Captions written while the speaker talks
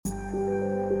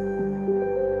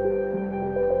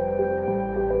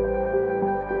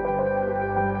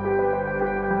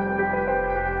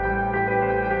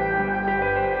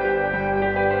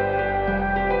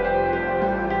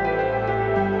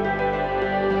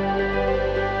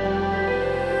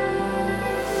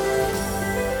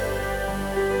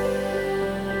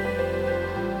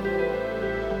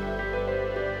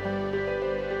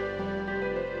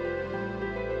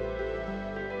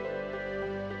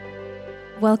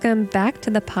Welcome back to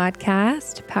the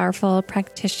podcast, Powerful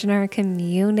Practitioner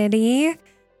Community.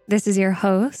 This is your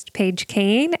host, Paige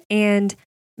Kane, and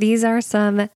these are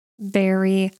some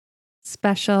very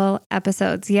special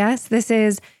episodes. Yes, this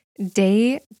is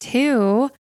day 2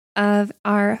 of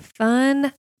our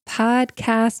fun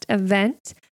podcast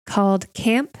event called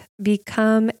Camp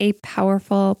Become a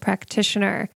Powerful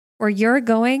Practitioner, where you're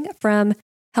going from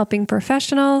helping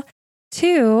professional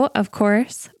to, of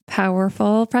course,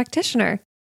 powerful practitioner.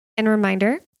 And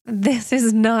reminder, this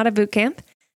is not a boot camp.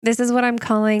 This is what I'm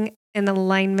calling an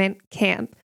alignment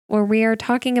camp, where we are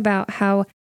talking about how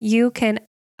you can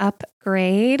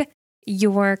upgrade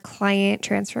your client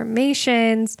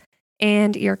transformations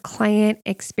and your client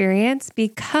experience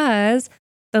because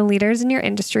the leaders in your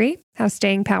industry have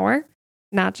staying power,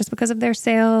 not just because of their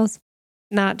sales,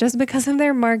 not just because of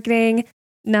their marketing,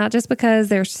 not just because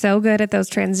they're so good at those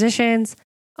transitions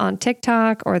on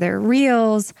TikTok or their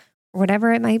reels, or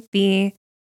whatever it might be.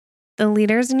 The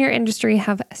leaders in your industry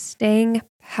have staying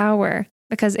power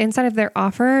because inside of their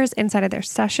offers, inside of their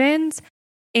sessions,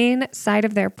 inside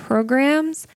of their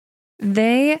programs,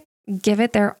 they give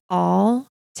it their all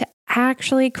to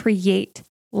actually create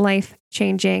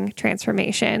life-changing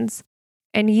transformations.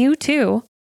 And you too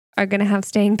are going to have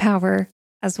staying power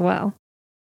as well.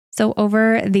 So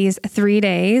over these 3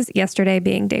 days, yesterday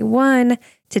being day 1,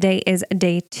 today is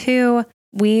day 2,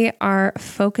 we are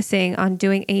focusing on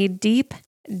doing a deep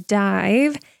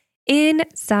dive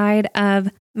inside of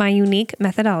my unique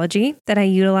methodology that I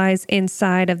utilize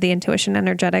inside of the Intuition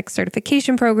Energetic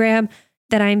Certification Program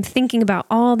that I'm thinking about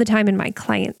all the time in my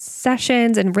client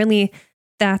sessions. And really,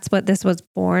 that's what this was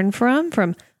born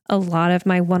from a lot of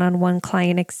my one-on-one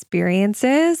client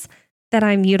experiences that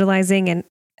I'm utilizing in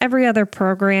every other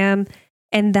program.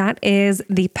 And that is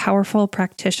the Powerful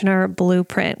Practitioner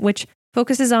Blueprint, which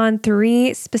focuses on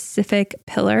 3 specific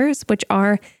pillars, which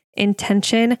are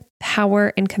intention,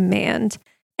 power, and command.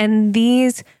 And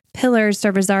these pillars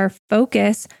serve as our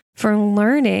focus for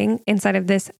learning inside of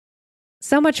this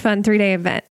so much fun 3-day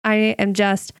event. I am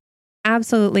just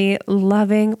absolutely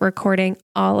loving recording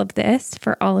all of this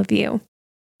for all of you.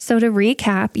 So to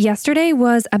recap, yesterday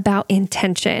was about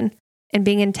intention and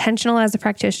being intentional as a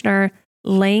practitioner,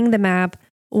 laying the map.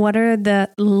 What are the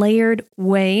layered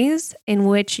ways in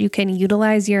which you can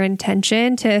utilize your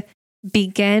intention to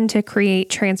begin to create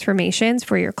transformations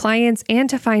for your clients and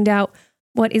to find out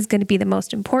what is going to be the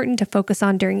most important to focus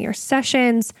on during your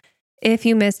sessions? If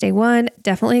you missed day 1,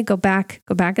 definitely go back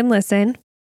and listen.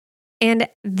 And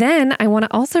then I want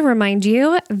to also remind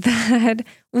you that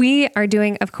we are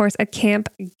doing, of course, a camp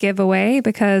giveaway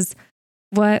because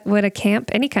what would a camp,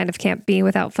 any kind of camp, be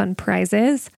without fun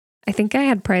prizes? I think I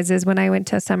had prizes when I went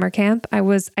to summer camp. I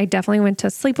definitely went to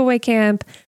sleepaway camp,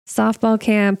 softball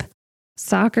camp,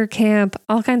 soccer camp,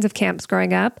 all kinds of camps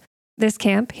growing up. This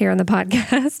camp here on the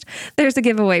podcast, there's a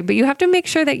giveaway, but you have to make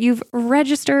sure that you've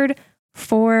registered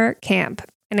for camp.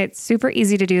 And it's super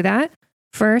easy to do that.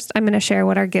 First, I'm going to share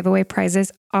what our giveaway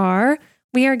prizes are.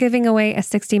 We are giving away a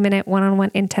 60-minute one-on-one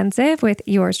intensive with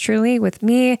yours truly, with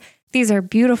me. These are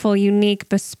beautiful, unique,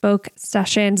 bespoke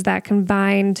sessions that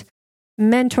combined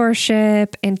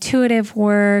mentorship, intuitive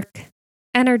work,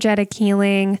 energetic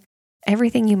healing,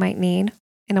 everything you might need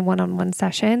in a one-on-one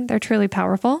session. They're truly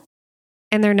powerful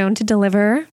and they're known to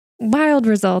deliver wild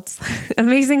results.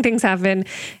 Amazing things happen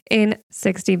in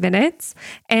 60 minutes.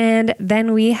 And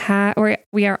then we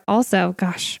are also,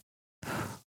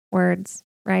 words,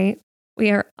 right?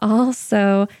 We are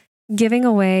also giving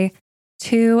away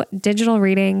 2 digital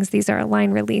readings. These are Align,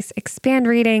 Release, Expand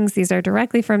readings. These are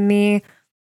directly from me.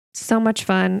 So much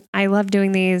fun. I love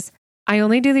doing these. I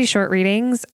only do these short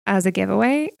readings as a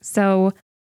giveaway. So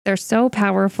they're so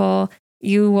powerful.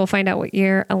 You will find out what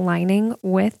you're aligning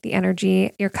with, the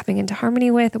energy you're coming into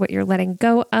harmony with, what you're letting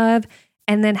go of,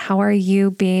 and then how are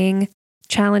you being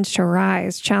challenged to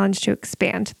rise, challenged to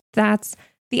expand. That's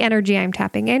the energy I'm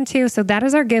tapping into. So that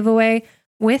is our giveaway.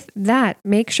 With that,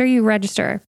 make sure you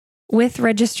register. With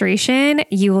registration,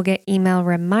 you will get email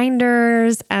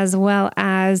reminders as well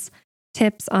as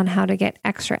tips on how to get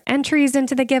extra entries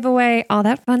into the giveaway, all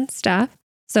that fun stuff.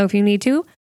 So if you need to,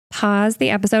 pause the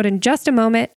episode in just a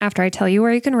moment after I tell you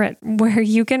where you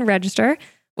can register,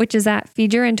 which is at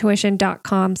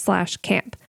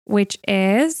feedyourintuition.com/camp, which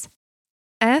is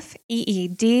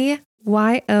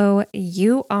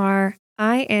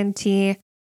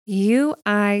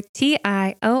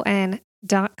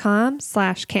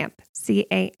feedyourintuition.com/camp, CAMP.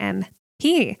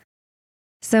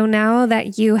 So now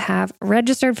that you have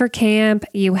registered for camp,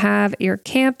 you have your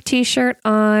camp t-shirt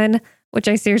on, which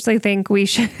I seriously think we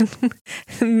should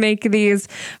make these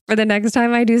for the next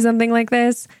time I do something like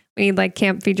this. We need like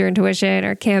Camp Feed Your Intuition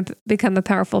or Camp Become a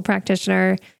Powerful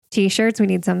Practitioner t-shirts. We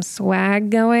need some swag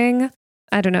going.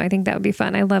 I don't know. I think that would be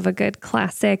fun. I love a good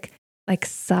classic, like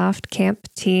soft camp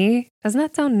tee. Doesn't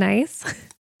that sound nice?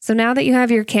 So now that you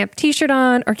have your camp t-shirt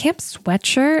on or camp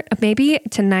sweatshirt, maybe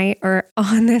tonight or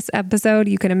on this episode,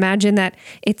 you can imagine that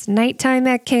it's nighttime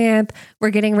at camp.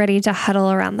 We're getting ready to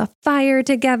huddle around the fire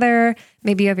together.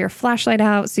 Maybe you have your flashlight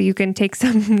out so you can take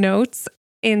some notes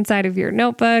inside of your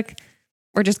notebook.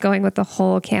 We're just going with the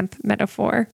whole camp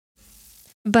metaphor.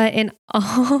 But in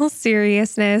all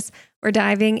seriousness, we're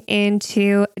diving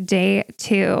into day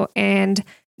 2 and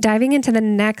diving into the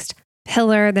next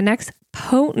pillar, the next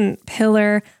potent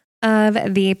pillar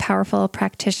of the Powerful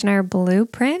Practitioner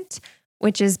Blueprint,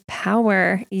 which is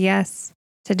power. Yes,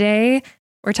 today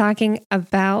we're talking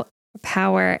about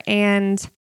power, and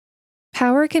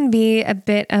power can be a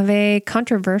bit of a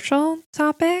controversial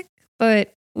topic,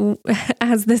 but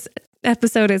as this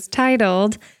episode is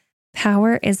titled,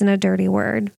 power isn't a dirty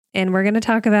word, and we're going to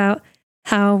talk about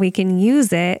how we can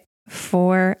use it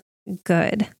for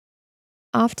good.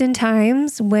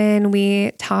 Oftentimes, when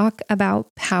we talk about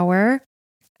power,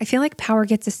 I feel like power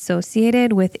gets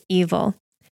associated with evil.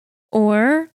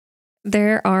 Or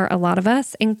there are a lot of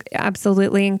us,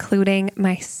 absolutely including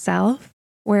myself,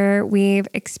 where we've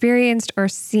experienced or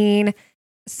seen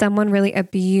someone really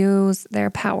abuse their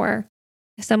power.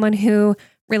 Someone who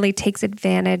really takes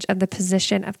advantage of the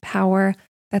position of power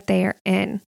that they are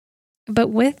in. But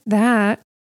with that,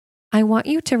 I want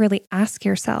you to really ask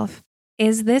yourself,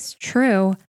 is this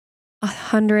true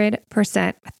 100%,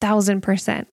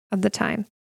 1,000% of the time?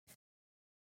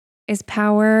 Is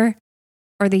power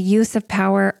or the use of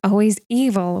power always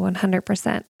evil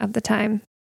 100% of the time?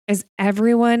 Is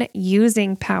everyone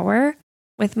using power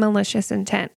with malicious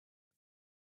intent?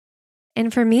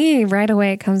 And for me, right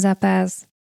away, it comes up as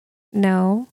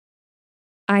no.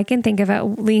 I can think of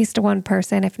at least one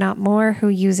person, if not more, who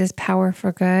uses power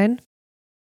for good.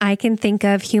 I can think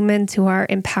of humans who are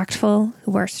impactful,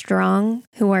 who are strong,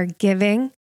 who are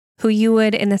giving, who you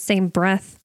would in the same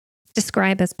breath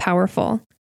describe as powerful,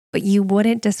 but you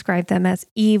wouldn't describe them as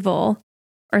evil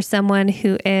or someone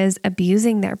who is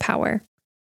abusing their power.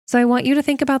 So I want you to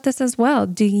think about this as well.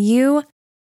 Do you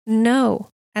know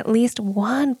at least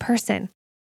one person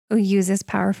who uses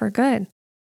power for good?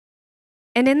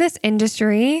 And in this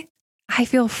industry, I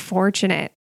feel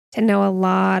fortunate to know a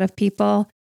lot of people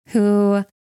who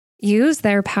use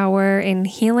their power in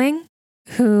healing,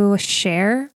 who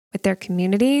share with their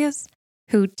communities,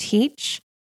 who teach,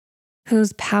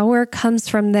 whose power comes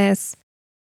from this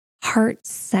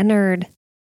heart-centered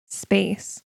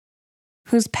space,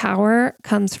 whose power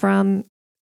comes from,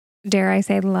 dare I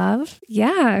say, love?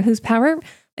 Yeah, whose power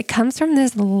it comes from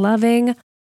this loving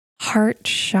heart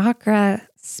chakra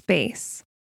space.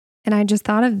 And I just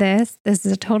thought of this. This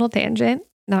is a total tangent,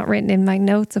 not written in my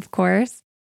notes, of course,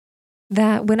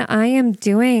 that when I am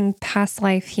doing past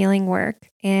life healing work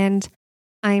and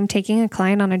I'm taking a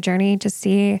client on a journey to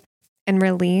see and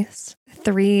release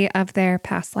 3 of their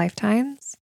past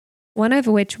lifetimes, one of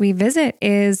which we visit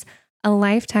is a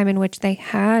lifetime in which they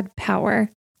had power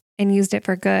and used it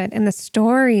for good. And the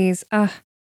stories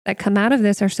that come out of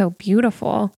this are so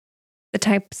beautiful. The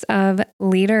types of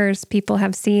leaders people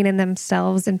have seen in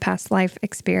themselves in past life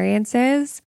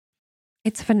experiences,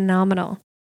 it's phenomenal.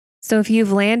 So if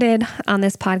you've landed on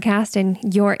this podcast and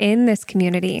you're in this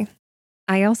community,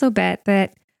 I also bet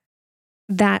that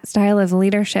that style of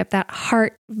leadership, that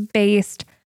heart-based,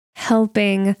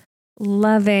 helping,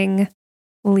 loving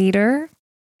leader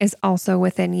is also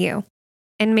within you.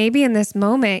 And maybe in this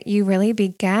moment, you really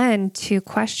began to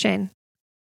question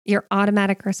your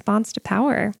automatic response to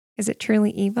power. Is it truly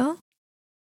evil?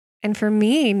 And for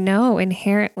me, no,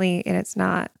 inherently it is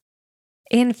not.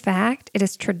 In fact, it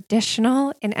is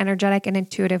traditional and energetic and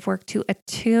intuitive work to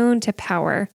attune to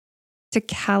power, to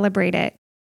calibrate it.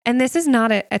 And this is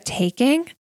not a taking.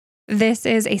 This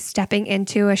is a stepping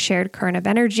into a shared current of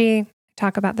energy. I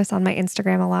talk about this on my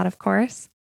Instagram a lot, of course.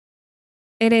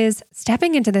 It is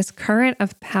stepping into this current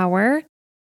of power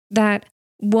that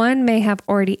one may have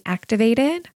already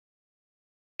activated,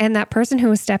 and that person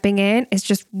who is stepping in is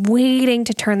just waiting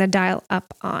to turn the dial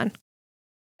up on.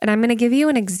 And I'm going to give you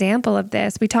an example of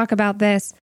this. We talk about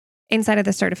this inside of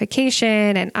the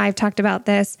certification, and I've talked about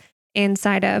this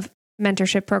inside of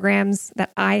mentorship programs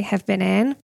that I have been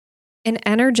in. In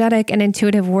energetic and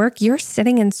intuitive work, you're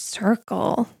sitting in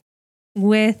circle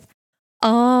with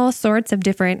all sorts of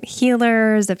different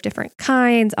healers of different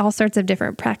kinds, all sorts of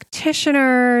different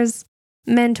practitioners,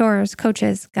 mentors,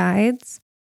 coaches, guides.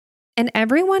 And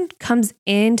everyone comes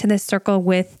into this circle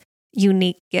with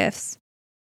unique gifts.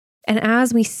 And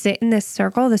as we sit in this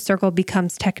circle, the circle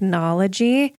becomes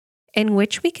technology in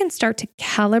which we can start to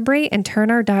calibrate and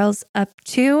turn our dials up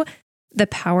to the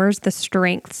powers, the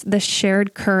strengths, the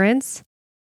shared currents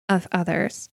of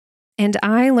others. And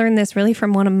I learned this really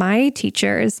from one of my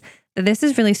teachers, that this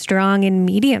is really strong in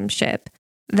mediumship,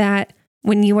 that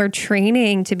when you are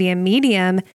training to be a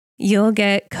medium, you'll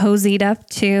get cozied up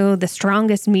to the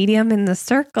strongest medium in the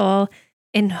circle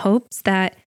in hopes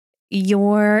that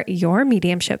your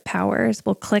mediumship powers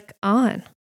will click on.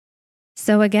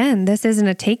 So again, this isn't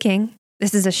a taking,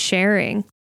 this is a sharing.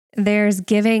 There's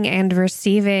giving and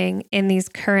receiving in these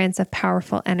currents of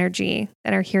powerful energy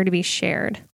that are here to be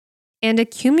shared. And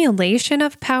accumulation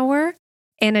of power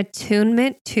and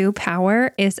attunement to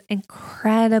power is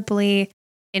incredibly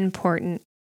important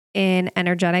in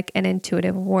energetic and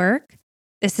intuitive work.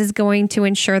 This is going to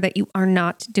ensure that you are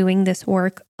not doing this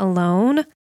work alone.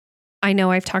 I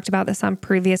know I've talked about this on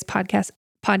previous podcast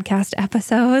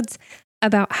episodes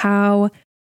about how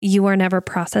you are never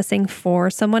processing for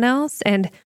someone else, and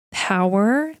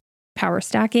power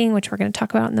stacking, which we're going to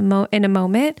talk about in a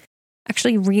moment,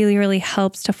 actually really, really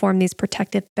helps to form these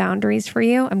protective boundaries for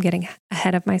you. I'm getting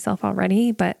ahead of myself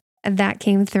already, but that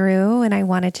came through and I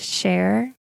wanted to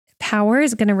share. Power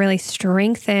is going to really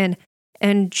strengthen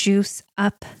and juice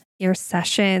up your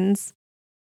sessions.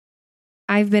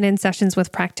 I've been in sessions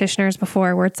with practitioners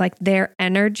before where it's like their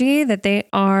energy that they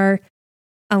are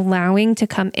allowing to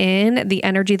come in, the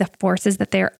energy, the forces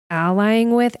that they're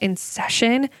allying with in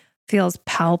session feels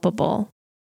palpable.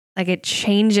 Like it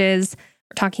changes.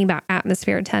 We're talking about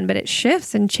atmosphere 10, but it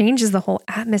shifts and changes the whole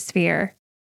atmosphere.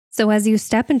 So as you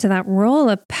step into that role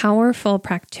of powerful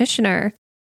practitioner,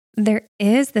 there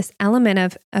is this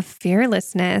element of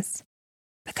fearlessness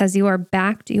because you are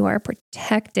backed, you are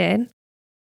protected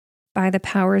by the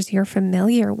powers you're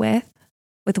familiar with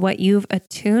what you've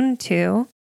attuned to.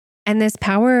 And this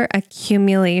power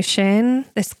accumulation,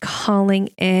 this calling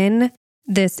in,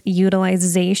 this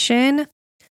utilization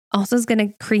also is going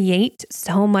to create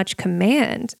so much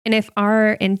command. And if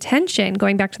our intention,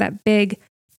 going back to that big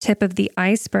tip of the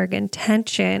iceberg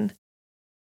intention,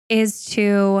 is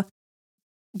to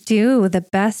do the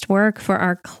best work for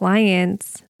our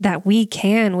clients that we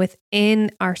can within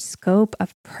our scope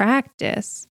of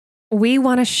practice, we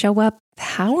want to show up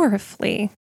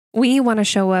powerfully. We want to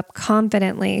show up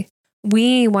confidently.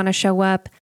 We want to show up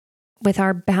with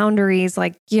our boundaries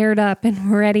like geared up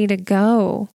and ready to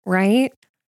go, right?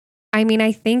 I mean,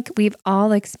 I think we've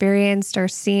all experienced or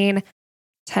seen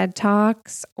TED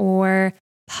Talks or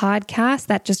podcasts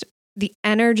that just the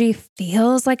energy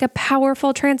feels like a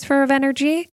powerful transfer of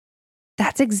energy.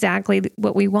 That's exactly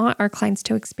what we want our clients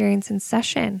to experience in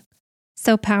session.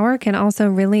 So power can also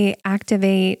really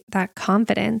activate that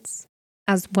confidence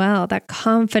as well, that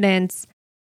confidence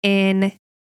in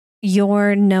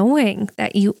your knowing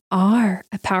that you are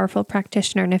a powerful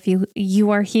practitioner. And if you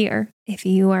are here,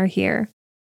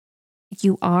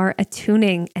 you are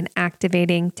attuning and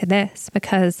activating to this,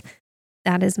 because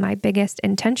that is my biggest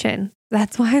intention.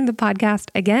 That's why the podcast,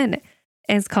 again,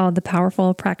 is called the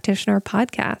Powerful Practitioner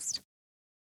Podcast.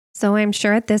 So I'm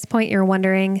sure at this point you're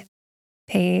wondering,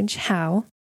 Paige, how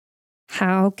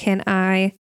can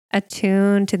I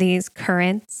attune to these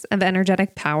currents of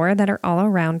energetic power that are all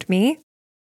around me?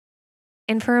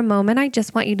 And for a moment, I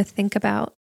just want you to think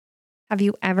about, have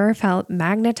you ever felt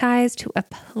magnetized to a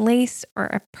place or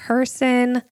a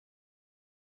person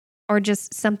or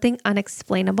just something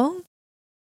unexplainable?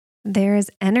 There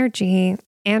is energy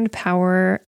and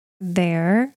power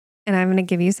there. And I'm going to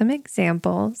give you some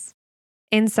examples.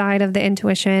 Inside of the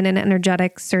Intuition and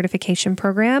Energetic Certification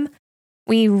Program,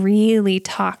 we really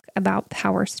talk about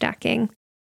power stacking,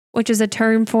 which is a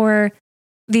term for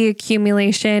the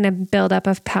accumulation and buildup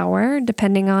of power,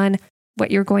 depending on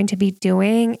what you're going to be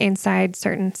doing inside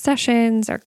certain sessions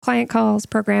or client calls,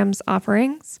 programs,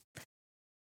 offerings.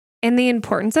 And the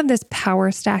importance of this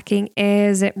power stacking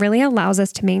is it really allows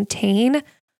us to maintain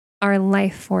our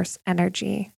life force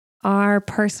energy, our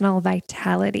personal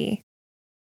vitality.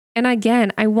 And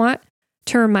again, I want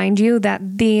to remind you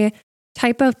that the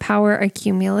type of power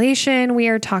accumulation we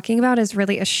are talking about is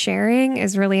really a sharing,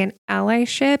 is really an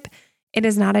allyship. It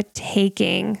is not a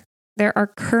taking. There are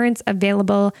currents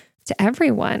available to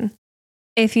everyone.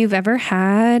 If you've ever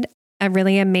had a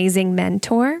really amazing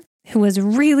mentor who was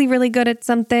really, really good at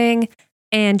something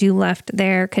and you left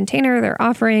their container, their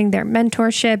offering, their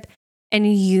mentorship,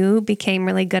 and you became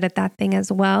really good at that thing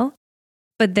as well,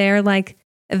 but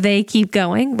they keep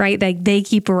going, right? They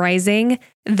keep rising.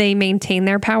 They maintain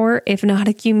their power, if not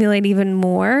accumulate even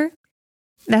more.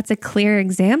 That's a clear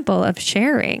example of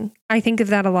sharing. I think of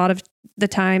that a lot of the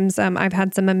times. I've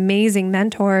had some amazing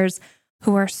mentors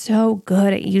who are so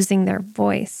good at using their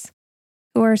voice,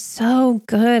 who are so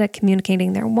good at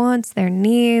communicating their wants, their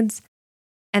needs.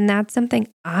 And that's something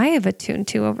I have attuned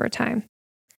to over time,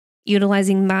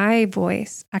 utilizing my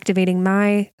voice, activating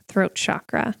my throat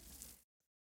chakra.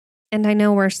 And I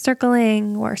know we're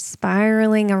spiraling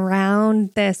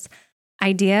around this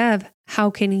idea of how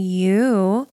can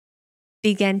you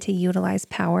begin to utilize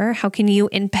power? How can you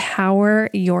empower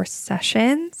your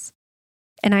sessions?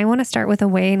 And I want to start with a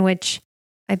way in which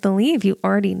I believe you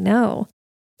already know,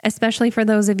 especially for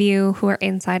those of you who are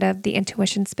inside of the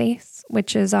intuition space,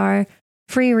 which is our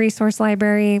free resource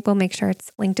library. We'll make sure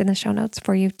it's linked in the show notes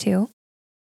for you too.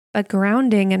 But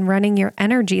grounding and running your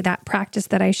energy, that practice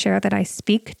that I share, that I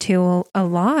speak to a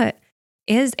lot,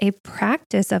 is a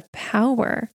practice of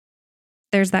power.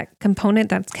 There's that component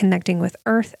that's connecting with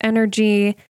earth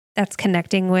energy, that's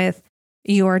connecting with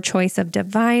your choice of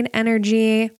divine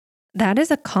energy. That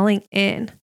is a calling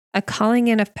in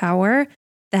of power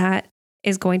that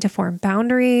is going to form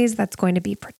boundaries, that's going to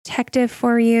be protective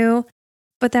for you.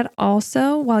 But that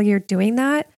also, while you're doing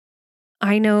that,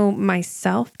 I know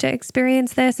myself to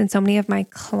experience this, and so many of my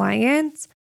clients,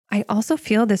 I also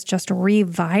feel this just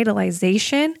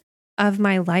revitalization of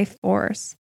my life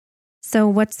force. So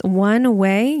what's one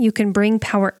way you can bring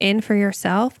power in for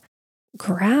yourself?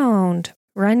 Ground,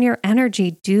 run your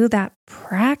energy, do that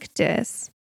practice.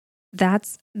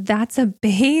 That's a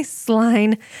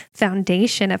baseline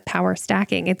foundation of power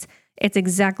stacking. It's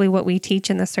exactly what we teach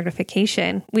in the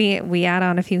certification. We add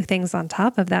on a few things on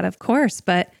top of that, of course,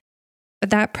 but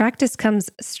that practice comes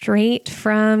straight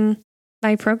from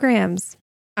my programs.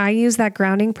 I use that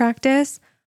grounding practice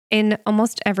in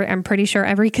almost I'm pretty sure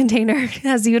every container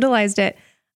has utilized it.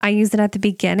 I use it at the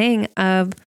beginning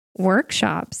of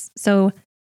workshops. So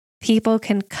people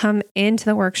can come into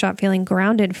the workshop feeling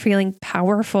grounded, feeling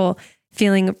powerful,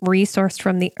 feeling resourced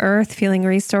from the earth, feeling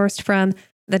resourced from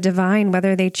the divine,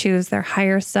 whether they choose their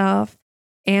higher self,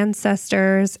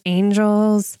 ancestors,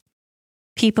 angels.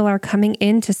 People are coming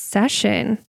into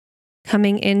session,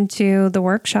 coming into the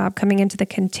workshop, coming into the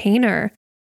container,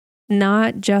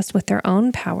 not just with their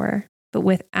own power, but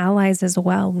with allies as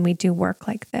well when we do work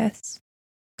like this.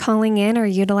 Calling in or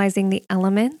utilizing the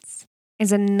elements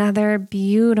is another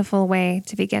beautiful way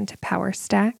to begin to power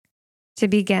stack, to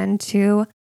begin to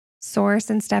source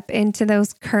and step into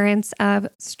those currents of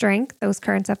strength, those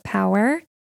currents of power.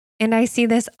 And I see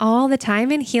this all the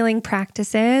time in healing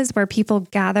practices where people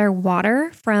gather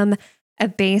water from a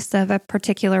base of a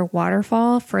particular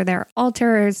waterfall for their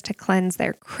altars to cleanse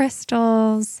their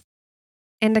crystals.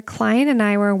 And a client and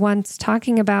I were once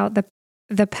talking about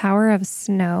the power of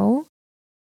snow.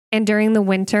 And during the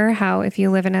winter, how if you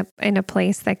live in a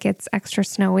place that gets extra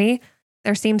snowy,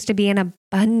 there seems to be an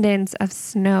abundance of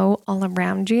snow all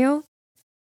around you.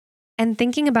 And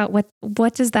thinking about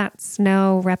what does that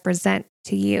snow represent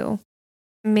to you?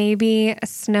 Maybe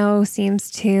snow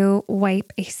seems to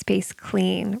wipe a space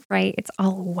clean, right? It's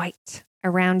all white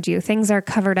around you. Things are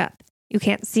covered up. You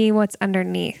can't see what's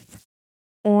underneath.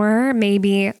 Or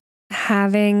maybe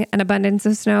having an abundance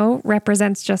of snow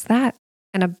represents just that,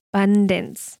 an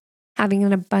abundance, having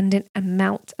an abundant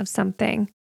amount of something.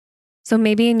 So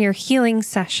maybe in your healing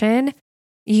session,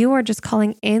 you are just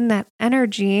calling in that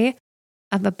energy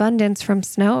of abundance from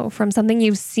snow, from something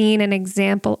you've seen an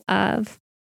example of.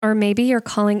 Or maybe you're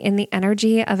calling in the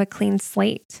energy of a clean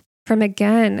slate from,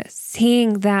 again,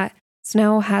 seeing that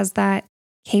snow has that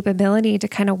capability to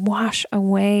kind of wash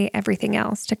away everything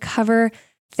else, to cover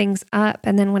things up.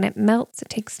 And then when it melts, it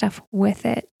takes stuff with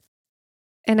it.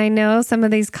 And I know some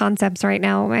of these concepts right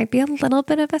now might be a little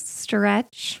bit of a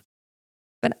stretch,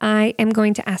 but I am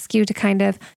going to ask you to kind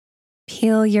of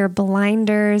peel your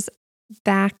blinders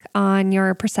back on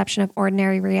your perception of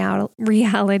ordinary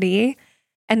reality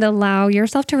and allow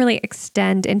yourself to really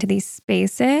extend into these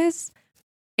spaces.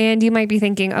 And you might be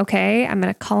thinking, okay, I'm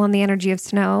going to call on the energy of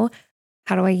snow.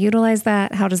 How do I utilize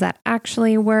that? How does that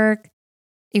actually work?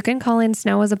 You can call in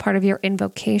snow as a part of your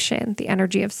invocation, the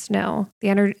energy of snow,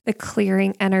 the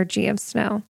clearing energy of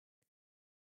snow.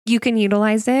 You can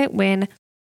utilize it when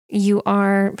you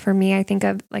are, for me, I think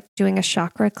of like doing a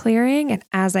chakra clearing. And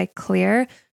as I clear,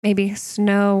 maybe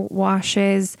snow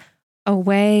washes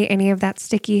away any of that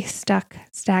sticky, stuck,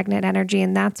 stagnant energy.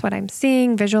 And that's what I'm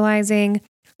seeing, visualizing,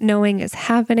 knowing is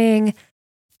happening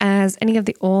as any of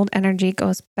the old energy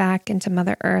goes back into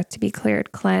Mother Earth to be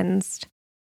cleared, cleansed,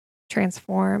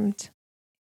 transformed.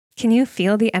 Can you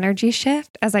feel the energy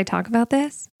shift as I talk about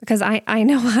this? Because I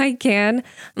know I can.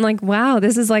 I'm like, wow,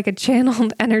 this is like a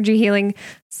channeled energy healing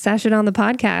session on the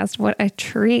podcast. What a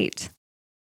treat.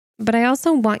 But I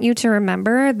also want you to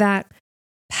remember that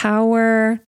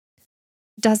power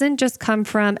doesn't just come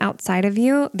from outside of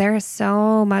you. There is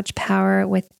so much power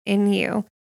within you.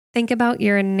 Think about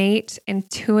your innate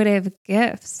intuitive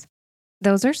gifts.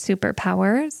 Those are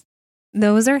superpowers.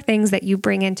 Those are things that you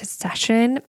bring into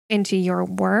session, into your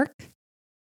work.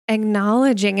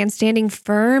 Acknowledging and standing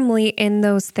firmly in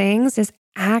those things is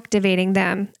activating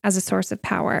them as a source of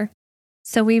power.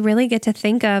 So we really get to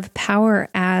think of power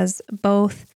as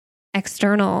both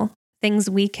external things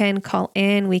we can call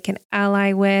in, we can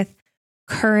ally with,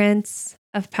 currents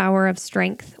of power, of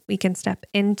strength we can step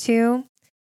into.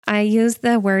 I use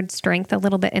the word strength a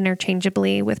little bit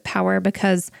interchangeably with power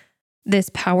because this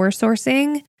power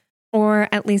sourcing, or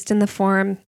at least in the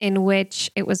form in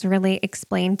which it was really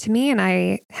explained to me, and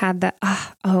I had the,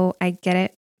 I get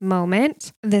it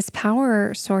moment. This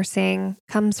power sourcing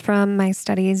comes from my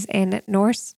studies in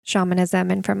Norse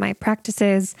shamanism and from my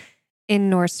practices in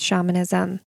Norse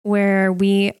shamanism, where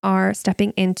we are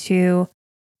stepping into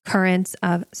currents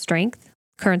of strength,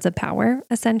 currents of power,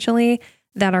 essentially,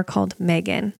 that are called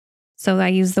Megan. So I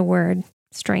use the word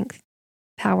strength,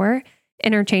 power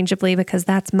interchangeably because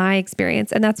that's my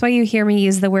experience. And that's why you hear me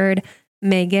use the word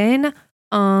Megan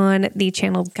on the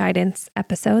channeled guidance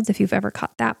episodes. If you've ever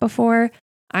caught that before,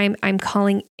 I'm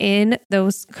calling in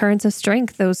those currents of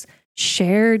strength, those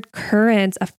shared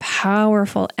currents of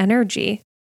powerful energy.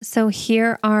 So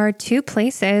here are two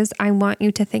places I want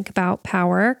you to think about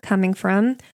power coming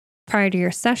from prior to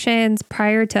your sessions,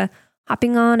 prior to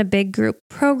hopping on a big group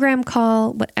program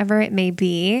call, whatever it may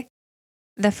be.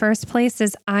 The first place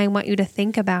is I want you to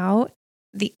think about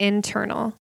the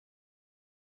internal.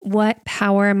 What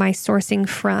power am I sourcing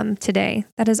from today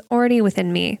that is already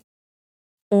within me?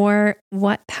 Or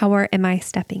what power am I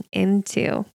stepping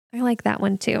into? I like that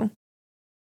one too.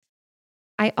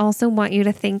 I also want you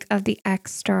to think of the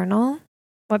external.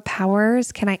 What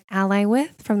powers can I ally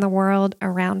with from the world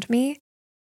around me,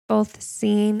 both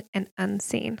seen and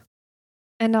unseen?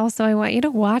 And also, I want you to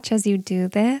watch as you do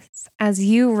this, as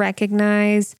you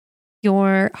recognize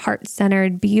your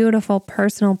heart-centered, beautiful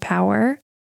personal power.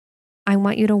 I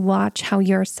want you to watch how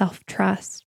your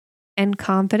self-trust and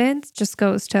confidence just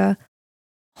goes to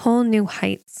whole new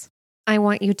heights. I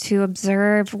want you to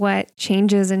observe what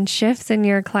changes and shifts in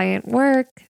your client work,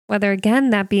 whether again,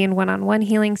 that be in one-on-one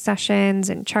healing sessions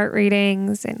and chart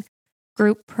readings and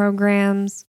group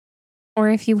programs, or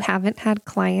if you haven't had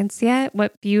clients yet,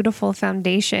 what beautiful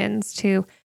foundations to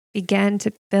begin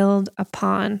to build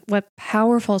upon, what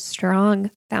powerful,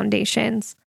 strong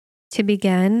foundations to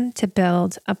begin to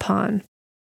build upon.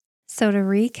 So to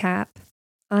recap,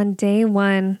 on day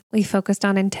one, we focused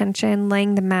on intention,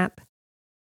 laying the map,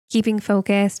 keeping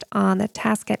focused on the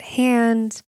task at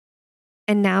hand.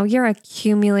 And now you're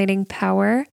accumulating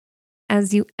power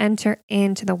as you enter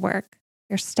into the work.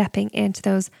 You're stepping into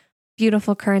those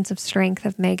beautiful currents of strength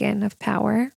of Megan, of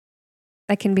power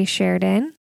that can be shared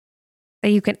in, that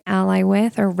you can ally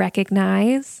with or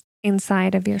recognize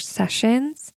inside of your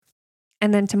sessions.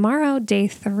 And then tomorrow, day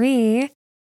 3,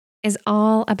 is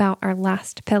all about our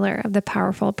last pillar of the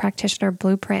powerful practitioner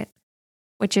blueprint,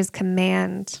 which is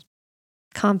command,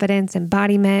 confidence,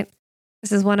 embodiment.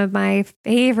 This is one of my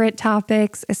favorite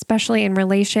topics, especially in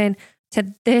relation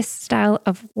to this style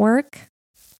of work.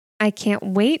 I can't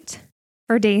wait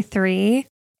for day 3.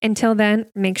 Until then,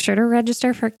 make sure to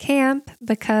register for camp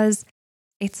because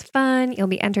it's fun. You'll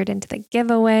be entered into the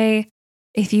giveaway.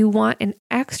 If you want an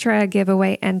extra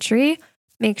giveaway entry,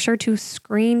 make sure to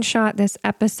screenshot this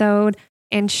episode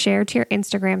and share to your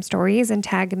Instagram stories and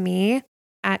tag me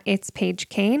at It's Paige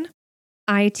Kane,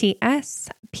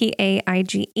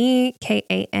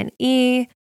 ITSPAIGEKANE.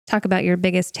 Talk about your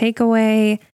biggest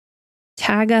takeaway.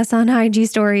 Tag us on IG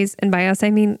stories. And by us, I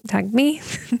mean tag me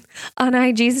on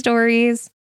IG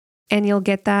stories. And you'll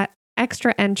get that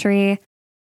extra entry.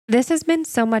 This has been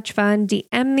so much fun.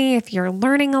 DM me if you're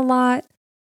learning a lot.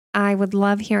 I would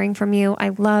love hearing from you.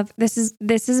 This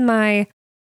is my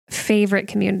favorite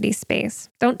community space.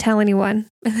 Don't tell anyone.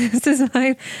 This is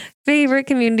my favorite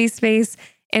community space.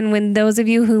 And when those of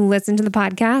you who listen to the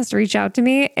podcast reach out to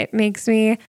me, it makes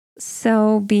me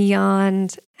so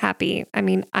beyond happy. I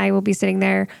mean, I will be sitting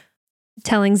there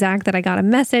telling Zach that I got a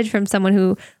message from someone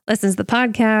who listens to the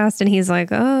podcast and he's like,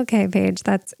 oh, okay, Paige,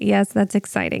 that's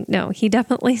exciting. No, he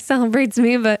definitely celebrates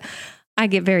me, but I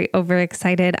get very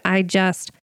overexcited. I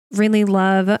just really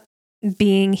love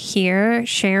being here,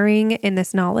 sharing in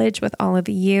this knowledge with all of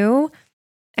you.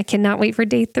 I cannot wait for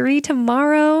day 3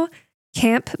 tomorrow.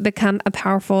 Camp Become a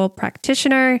Powerful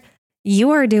Practitioner.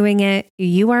 You are doing it.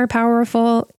 You are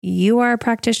powerful. You are a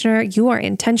practitioner. You are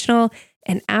intentional.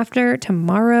 And after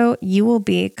tomorrow, you will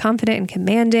be confident and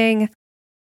commanding.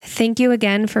 Thank you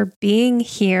again for being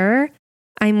here.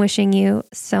 I'm wishing you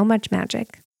so much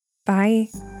magic. Bye.